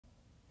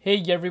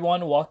Hey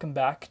everyone, welcome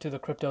back to the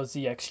Crypto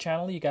ZX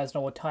channel. You guys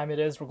know what time it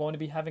is. We're going to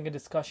be having a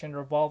discussion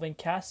revolving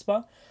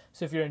Kaspa.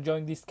 So if you're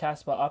enjoying these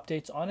Kaspa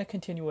updates on a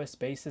continuous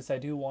basis, I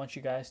do want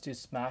you guys to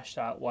smash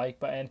that like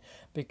button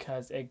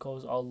because it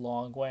goes a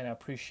long way and I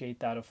appreciate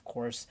that, of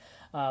course.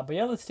 But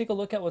yeah, let's take a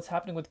look at what's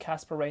happening with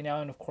Kaspa right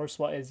now and of course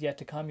what is yet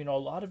to come. You know, a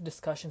lot of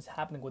discussions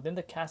happening within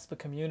the Kaspa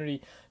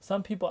community.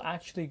 Some people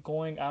actually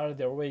going out of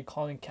their way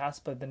calling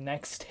Kaspa the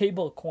next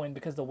stable coin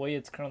because of the way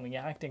it's currently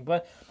acting.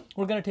 But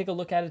we're going to take a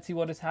look at it, see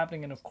what is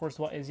happening and of course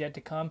what is yet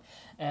to come.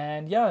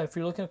 And yeah, if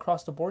you're looking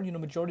across the board, you know,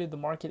 majority of the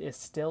market is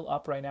still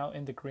up right now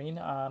in the green.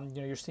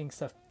 You know, you're seeing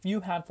a few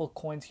handful of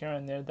coins here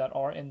and there that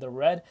are in the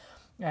red,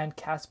 and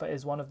Kaspa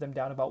is one of them,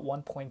 down about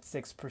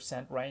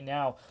 1.6% right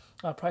now.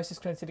 Price is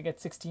currently sitting at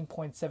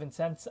 16.7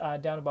 cents,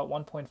 down about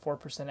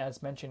 1.4%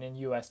 as mentioned in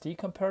USD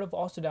comparative,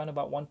 also down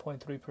about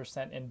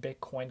 1.3% in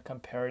Bitcoin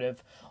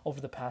comparative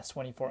over the past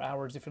 24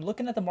 hours. If you're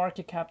looking at the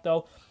market cap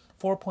though,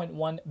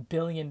 $4.1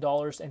 billion, and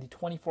the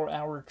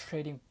 24-hour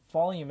trading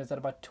volume is at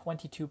about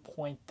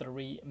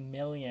 22.3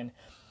 million.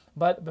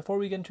 But before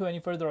we get into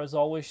any further, as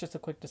always, just a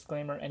quick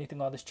disclaimer: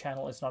 anything on this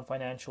channel is not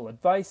financial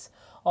advice.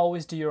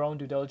 Always do your own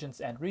due diligence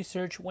and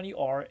research when you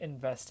are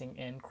investing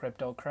in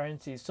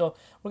cryptocurrencies. So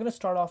we're going to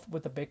start off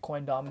with the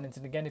Bitcoin dominance.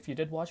 And again, if you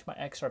did watch my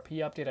XRP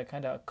update, I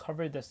kind of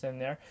covered this in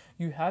there.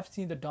 You have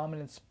seen the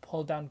dominance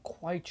pull down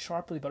quite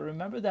sharply, but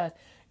remember that,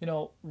 you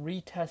know,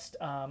 retest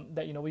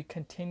that, you know, we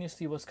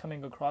continuously was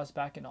coming across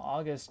back in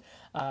August,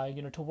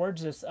 you know,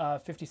 towards this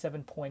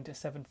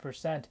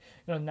 57.7%.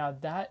 You know, now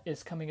that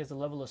is coming as a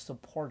level of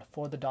support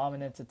for the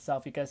dominance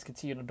itself. You guys can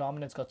see, you know,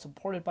 dominance got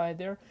supported by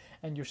there,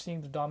 and you're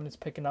seeing the dominance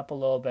picking up a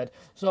little bit.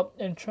 So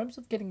in terms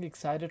of getting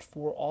excited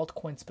for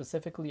altcoins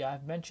specifically,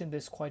 I've mentioned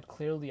this quite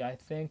clearly. I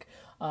think,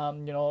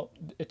 you know,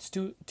 it's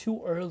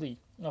too early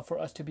for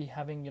us to be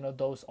having, you know,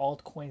 those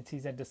altcoin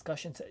season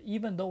discussions.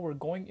 Even though we're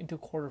going into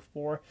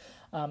Q4,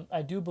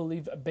 I do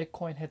believe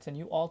Bitcoin hits a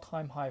new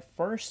all-time high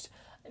first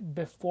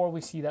before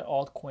we see that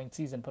altcoin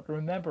season. But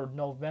remember,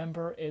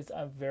 November is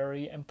a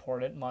very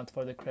important month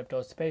for the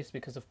crypto space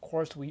because of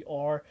course we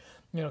are,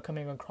 you know,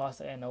 coming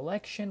across an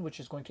election which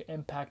is going to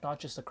impact not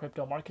just the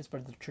crypto markets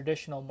but the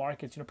traditional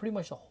markets, you know, pretty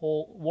much the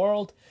whole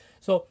world.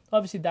 So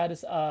obviously that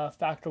is a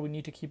factor we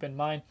need to keep in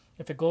mind.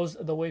 If it goes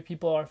the way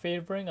people are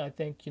favoring, I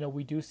think, you know,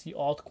 we do see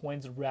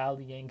altcoins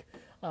rallying,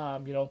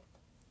 you know,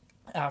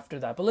 after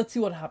that. But let's see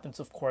what happens,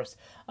 of course.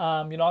 You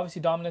know,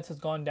 obviously dominance has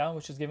gone down,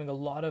 which is giving a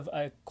lot of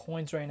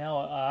coins right now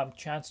a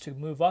chance to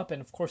move up,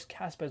 and of course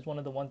Kaspa is one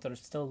of the ones that are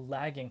still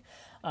lagging.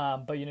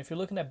 But you know, if you're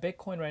looking at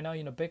Bitcoin right now,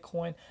 you know,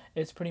 Bitcoin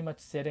is pretty much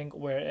sitting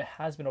where it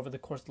has been over the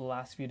course of the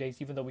last few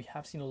days, even though we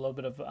have seen a little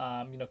bit of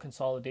you know,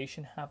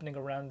 consolidation happening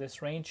around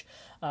this range.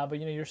 But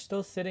you know, you're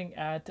still sitting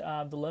at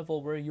the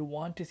level where you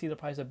want to see the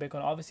price of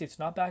Bitcoin. Obviously it's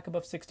not back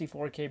above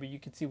 64k, but you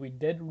can see we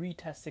did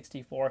retest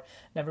 64,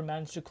 never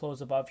managed to close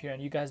above here,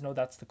 and you guys know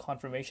that's the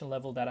confirmation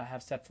level that I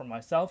have set for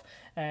myself,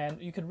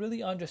 and you can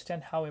really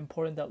understand how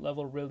important that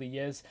level really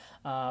is.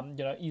 You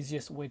know,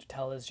 easiest way to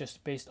tell is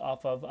just based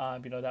off of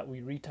you know, that we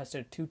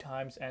retested 2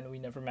 times and we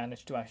never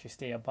managed to actually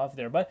stay above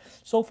there. But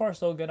so far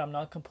so good. I'm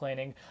not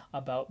complaining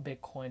about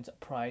Bitcoin's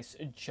price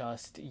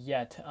just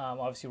yet.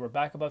 Obviously we're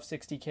back above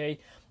 60k.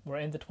 We're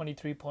in the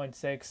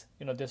 23.6.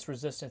 You know, this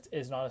resistance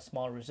is not a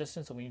small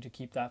resistance, so we need to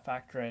keep that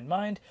factor in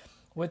mind.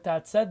 With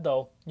that said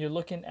though, you're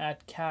looking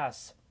at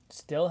CAS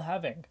still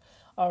having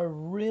a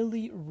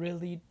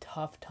really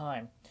tough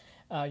time,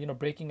 you know,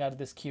 breaking out of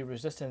this key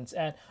resistance.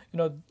 And you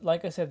know,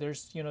 like I said,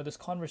 there's, you know, this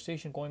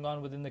conversation going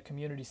on within the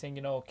community saying,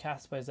 you know,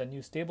 Kaspa is a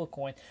new stable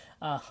coin,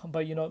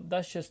 but you know,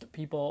 that's just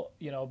people,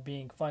 you know,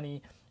 being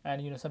funny,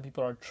 and you know, some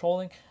people are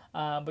trolling.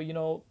 But you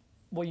know,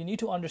 what you need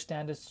to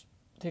understand is,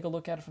 take a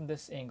look at it from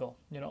this angle.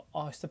 You know,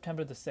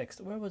 September the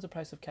 6th, where was the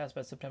price of Kaspa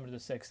at September the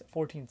 6th?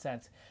 14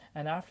 cents.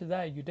 And after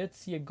that, you did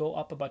see it go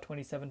up about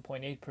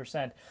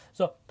 27.8%.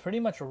 So pretty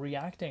much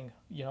reacting,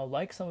 you know,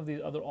 like some of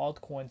these other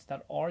altcoins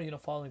that are, you know,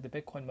 following the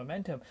Bitcoin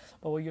momentum.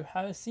 But what you're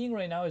seeing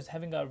right now is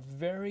having a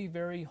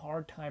very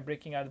hard time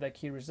breaking out of that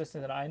key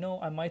resistance. And I know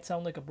I might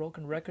sound like a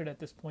broken record at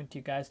this point to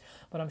you guys,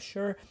 but I'm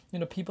sure, you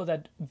know, people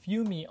that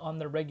view me on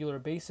the regular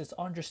basis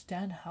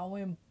understand how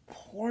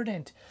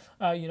important,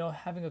 you know,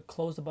 having a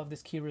close above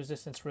this key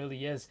resistance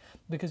really is,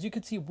 because you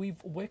can see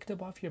we've wicked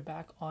above here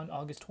back on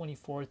August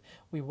 24th.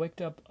 We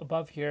wicked up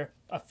above here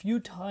a few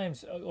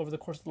times over the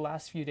course of the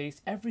last few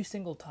days. Every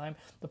single time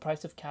the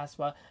price of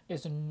Kaspa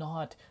is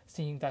not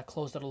seeing that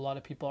close that a lot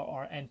of people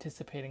are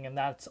anticipating, and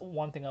that's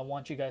one thing I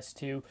want you guys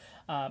to, you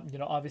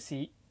know,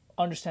 obviously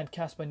understand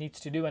Kaspa needs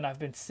to do. And I've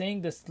been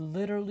saying this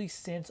literally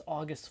since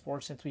August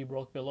 4th, since we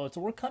broke below it.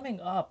 So we're coming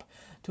up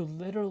to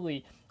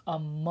literally a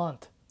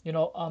month, you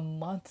know, a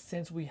month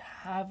since we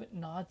have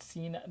not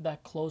seen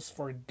that close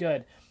for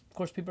good. Of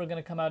course, people are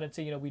going to come out and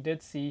say, we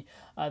did see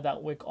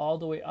that wick all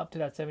the way up to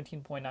that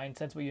 17.9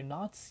 cents, but you're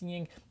not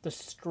seeing the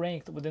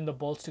strength within the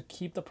bulls to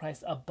keep the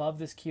price above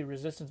this key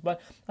resistance.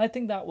 But I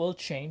think that will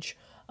change.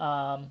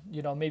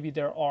 Maybe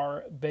there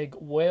are big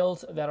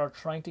whales that are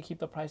trying to keep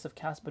the price of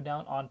Kaspa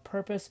down on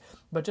purpose.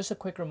 But just a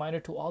quick reminder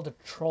to all the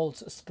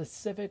trolls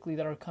specifically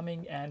that are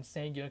coming and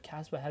saying,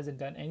 Kaspa hasn't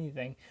done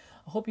anything.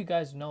 I hope you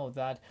guys know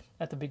that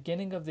at the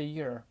beginning of the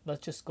year,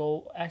 let's just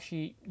go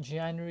actually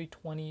January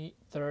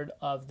 23rd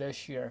of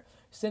this year.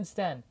 Since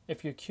then,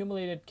 if you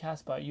accumulated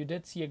Kaspa, you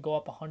did see it go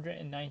up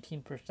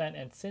 119%.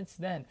 And since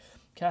then,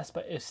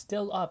 Kaspa is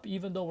still up,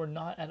 even though we're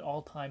not at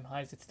all-time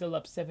highs. It's still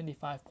up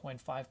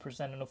 75.5%.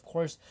 And of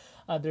course,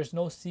 there's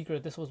no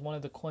secret. This was one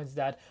of the coins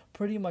that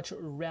pretty much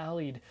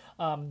rallied,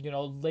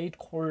 late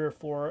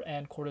Q4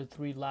 and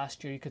Q3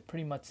 last year. You could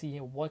pretty much see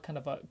what kind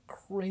of a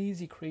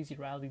crazy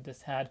rally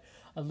this had.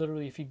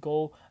 Literally, if you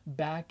go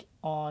back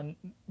on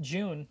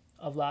June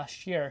of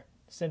last year,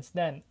 since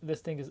then,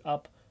 this thing is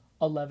up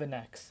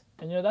 11x.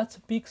 And that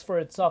speaks for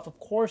itself. Of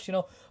course,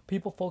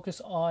 people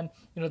focus on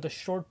the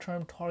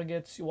short-term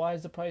targets. Why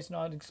is the price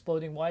not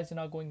exploding? Why is it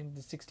not going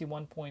into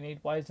 61.8?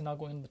 Why is it not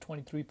going into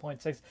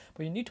 23.6?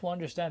 But you need to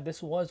understand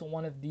this was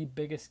one of the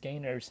biggest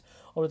gainers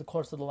over the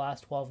course of the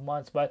last 12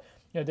 months. But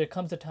there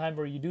comes a time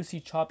where you do see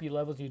choppy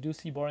levels, you do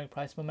see boring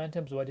price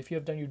momentums. But if you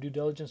have done your due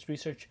diligence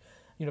research,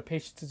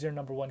 patience is your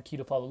 #1 key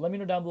to follow. Let me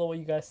know down below what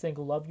you guys think.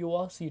 Love you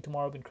all. See you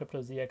tomorrow in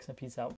Crypto ZX, and peace out.